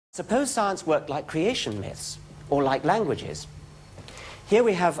Suppose science worked like creation myths, or like languages. Here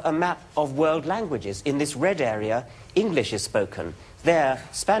we have a map of world languages. In this red area, English is spoken. There,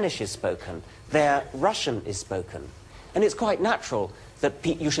 Spanish is spoken. There, Russian is spoken. And it's quite natural that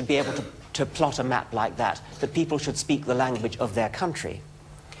you should be able to plot a map like that people should speak the language of their country.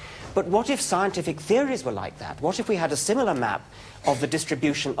 But what if scientific theories were like that? What if we had a similar map of the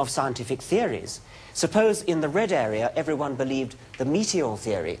distribution of scientific theories? Suppose in the red area everyone believed the meteor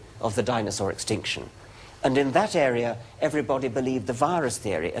theory of the dinosaur extinction. And in that area everybody believed the virus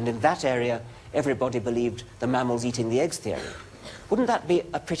theory. And in that area everybody believed the mammals eating the eggs theory. Wouldn't that be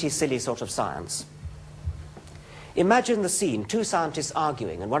a pretty silly sort of science? Imagine the scene, two scientists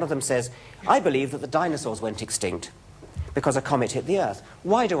arguing, and one of them says, I believe that the dinosaurs went extinct because a comet hit the Earth.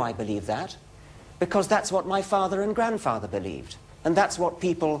 Why do I believe that? Because that's what my father and grandfather believed. And that's what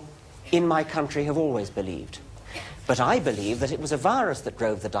people in my country have always believed. But I believe that it was a virus that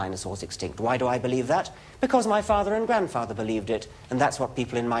drove the dinosaurs extinct. Why do I believe that? Because my father and grandfather believed it, and that's what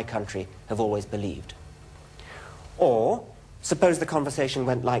people in my country have always believed. Or, suppose the conversation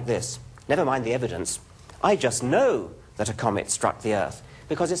went like this. Never mind the evidence. I just know that a comet struck the Earth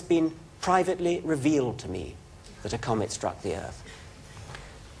because it's been privately revealed to me that a comet struck the Earth.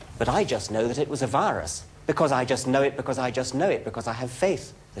 But I just know that it was a virus because I just know it because I just know it because I have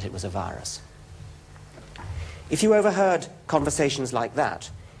faith that it was a virus. If you overheard conversations like that,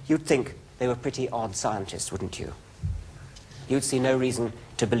 you'd think they were pretty odd scientists, wouldn't you? You'd see no reason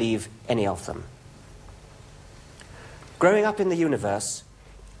to believe any of them. Growing up in the universe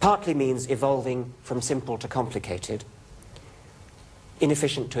partly means evolving from simple to complicated,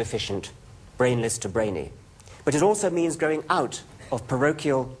 inefficient to efficient, brainless to brainy. But it also means growing out of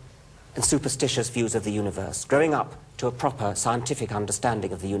parochial and superstitious views of the universe, growing up to a proper scientific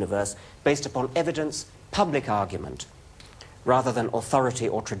understanding of the universe based upon evidence, public argument, rather than authority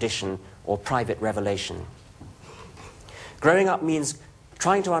or tradition or private revelation. Growing up means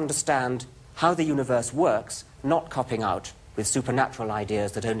trying to understand how the universe works, not copping out with supernatural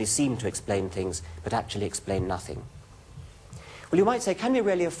ideas that only seem to explain things but actually explain nothing. Well, you might say, can we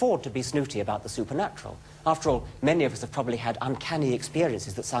really afford to be snooty about the supernatural? After all, many of us have probably had uncanny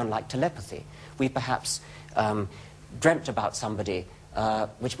experiences that sound like telepathy. We perhaps dreamt about somebody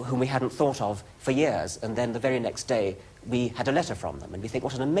whom we hadn't thought of for years, and then the very next day we had a letter from them, and we think,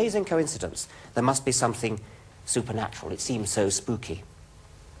 what an amazing coincidence. There must be something supernatural. It seems so spooky.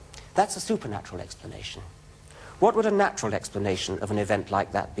 That's a supernatural explanation. What would a natural explanation of an event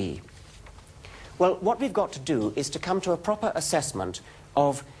like that be? Well, what we've got to do is to come to a proper assessment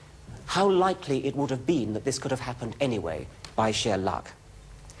of how likely it would have been that this could have happened anyway by sheer luck.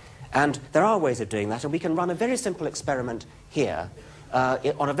 And there are ways of doing that, and we can run a very simple experiment here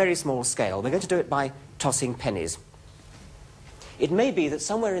on a very small scale. We're going to do it by tossing pennies. It may be that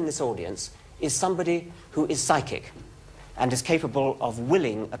somewhere in this audience is somebody who is psychic and is capable of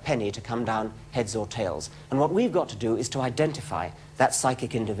willing a penny to come down heads or tails. And what we've got to do is to identify that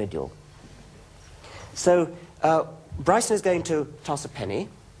psychic individual. So Bryson is going to toss a penny,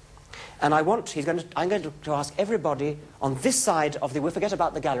 and I'm going to ask everybody on this side of the... We'll forget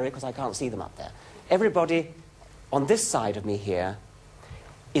about the gallery because I can't see them up there. Everybody on this side of me here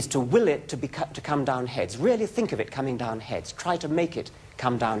is to will it to come down heads. Really think of it coming down heads. Try to make it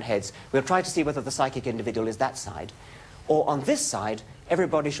come down heads. We'll try to see whether the psychic individual is that side. Or on this side,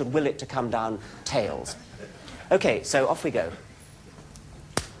 everybody should will it to come down tails. Okay, so off we go.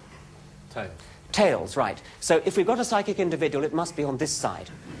 Tails. Tails, right. So if we've got a psychic individual, it must be on this side.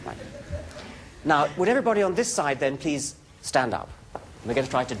 Right. Now, would everybody on this side then please stand up? We're going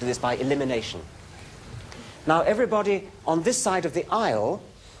to try to do this by elimination. Now, everybody on this side of the aisle,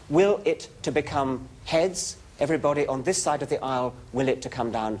 will it to become heads? Everybody on this side of the aisle, will it to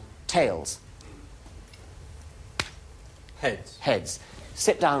come down tails? Heads. Heads.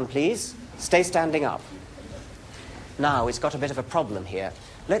 Sit down, please. Stay standing up. Now, it's got a bit of a problem here.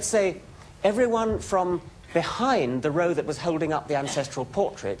 Let's say everyone from behind the row that was holding up the ancestral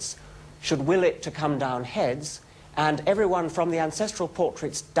portraits should will it to come down heads, and everyone from the ancestral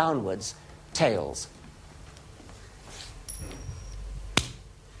portraits downwards, tails.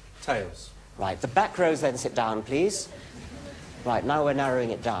 Tails. Right, the back rows then sit down, please. Right, now we're narrowing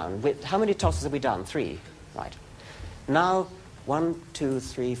it down. How many tosses have we done? 3. Right. Now, 1, 2,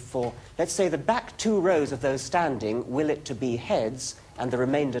 3, 4. Let's say the back 2 rows of those standing will it to be heads, and the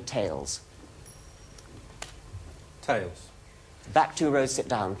remainder tails. Tails. Back 2 rows sit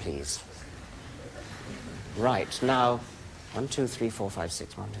down, please. Right, now, 1, 2, 3, 4, 5,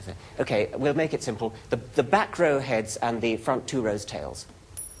 6, 1, 2, 3. Okay, we'll make it simple. The back row heads and the front 2 rows tails.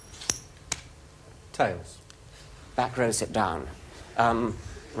 Tails. Back row sit down.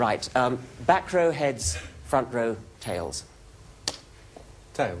 Right. Back row heads, front row tails.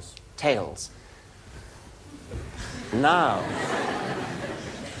 Tails. Tails. Now.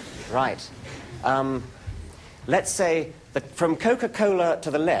 Right. Let's say that from Coca-Cola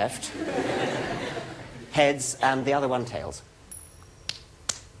to the left, heads, and the other one tails.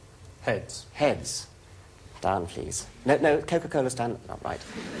 Heads. Heads. Down, please. No, Coca-Cola stand. Oh, right.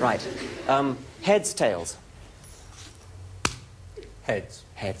 Right. Heads, tails. Heads.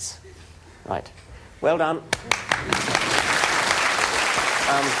 Heads. Right. Well done.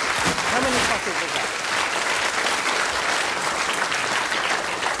 How many tosses was that?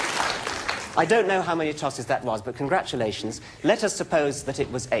 I don't know how many tosses that was, but congratulations. Let us suppose that it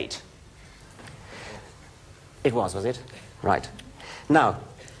was 8. It was it? Right. Now,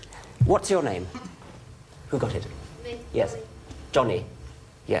 what's your name? Who got it? Me. Yes. Johnny.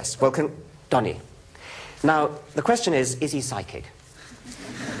 Yes. Well, Donny. Now, the question is he psychic?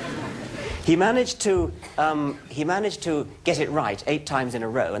 He managed to get it right 8 times in a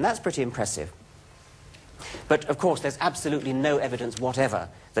row, and that's pretty impressive. But, of course, there's absolutely no evidence whatever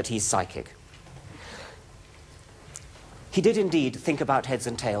that he's psychic. He did indeed think about heads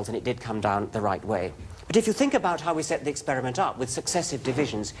and tails, and it did come down the right way. But if you think about how we set the experiment up with successive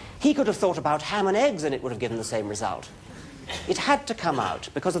divisions, he could have thought about ham and eggs and it would have given the same result. It had to come out,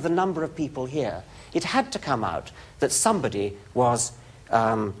 because of the number of people here, it had to come out that somebody was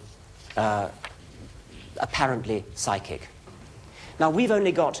apparently psychic. Now, we've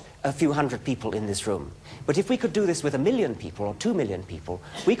only got a few hundred people in this room, but if we could do this with 1 million people or 2 million people,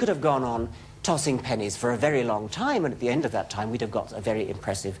 we could have gone on tossing pennies for a very long time, and at the end of that time, we'd have got a very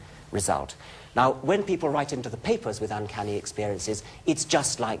impressive result. Now, when people write into the papers with uncanny experiences, it's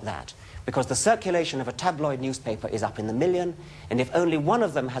just like that, because the circulation of a tabloid newspaper is up in the million, and if only one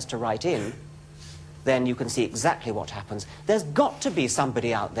of them has to write in, then you can see exactly what happens. There's got to be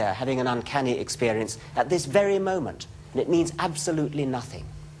somebody out there having an uncanny experience at this very moment, and it means absolutely nothing.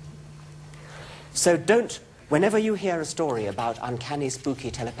 So whenever you hear a story about uncanny,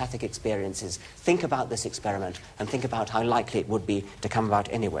 spooky, telepathic experiences, think about this experiment and think about how likely it would be to come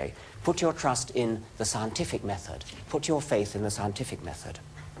about anyway. Put your trust in the scientific method. Put your faith in the scientific method.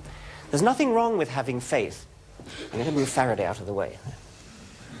 There's nothing wrong with having faith. I'm going to move Faraday out of the way.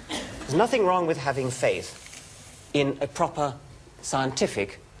 There's nothing wrong with having faith in a proper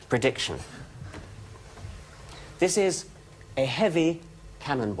scientific prediction. This is a heavy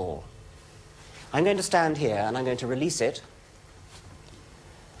cannonball. I'm going to stand here and I'm going to release it,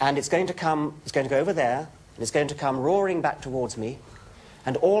 and it's going to go over there, and it's going to come roaring back towards me,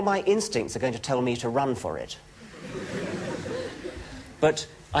 and all my instincts are going to tell me to run for it. But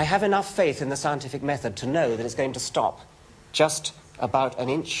I have enough faith in the scientific method to know that it's going to stop just about 1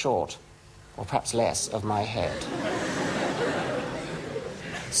 inch short, or perhaps less, of my head.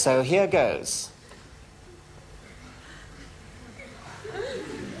 So here goes.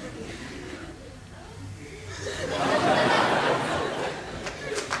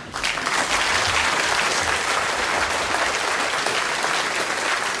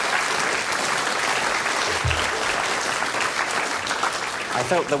 I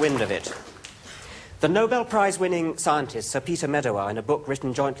felt the wind of it. The Nobel Prize-winning scientist Sir Peter Medawar, in a book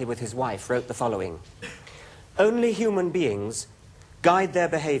written jointly with his wife, wrote the following: "Only human beings guide their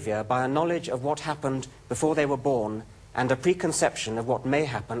behavior by a knowledge of what happened before they were born and a preconception of what may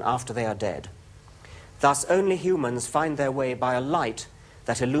happen after they are dead. Thus, only humans find their way by a light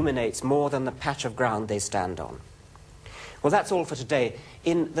that illuminates more than the patch of ground they stand on." Well, that's all for today.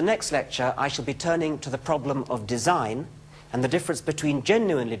 In the next lecture, I shall be turning to the problem of design and the difference between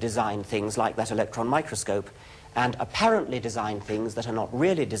genuinely designed things like that electron microscope and apparently designed things that are not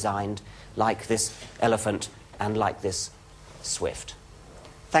really designed, like this elephant and like this swift.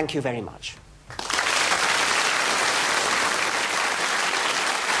 Thank you very much.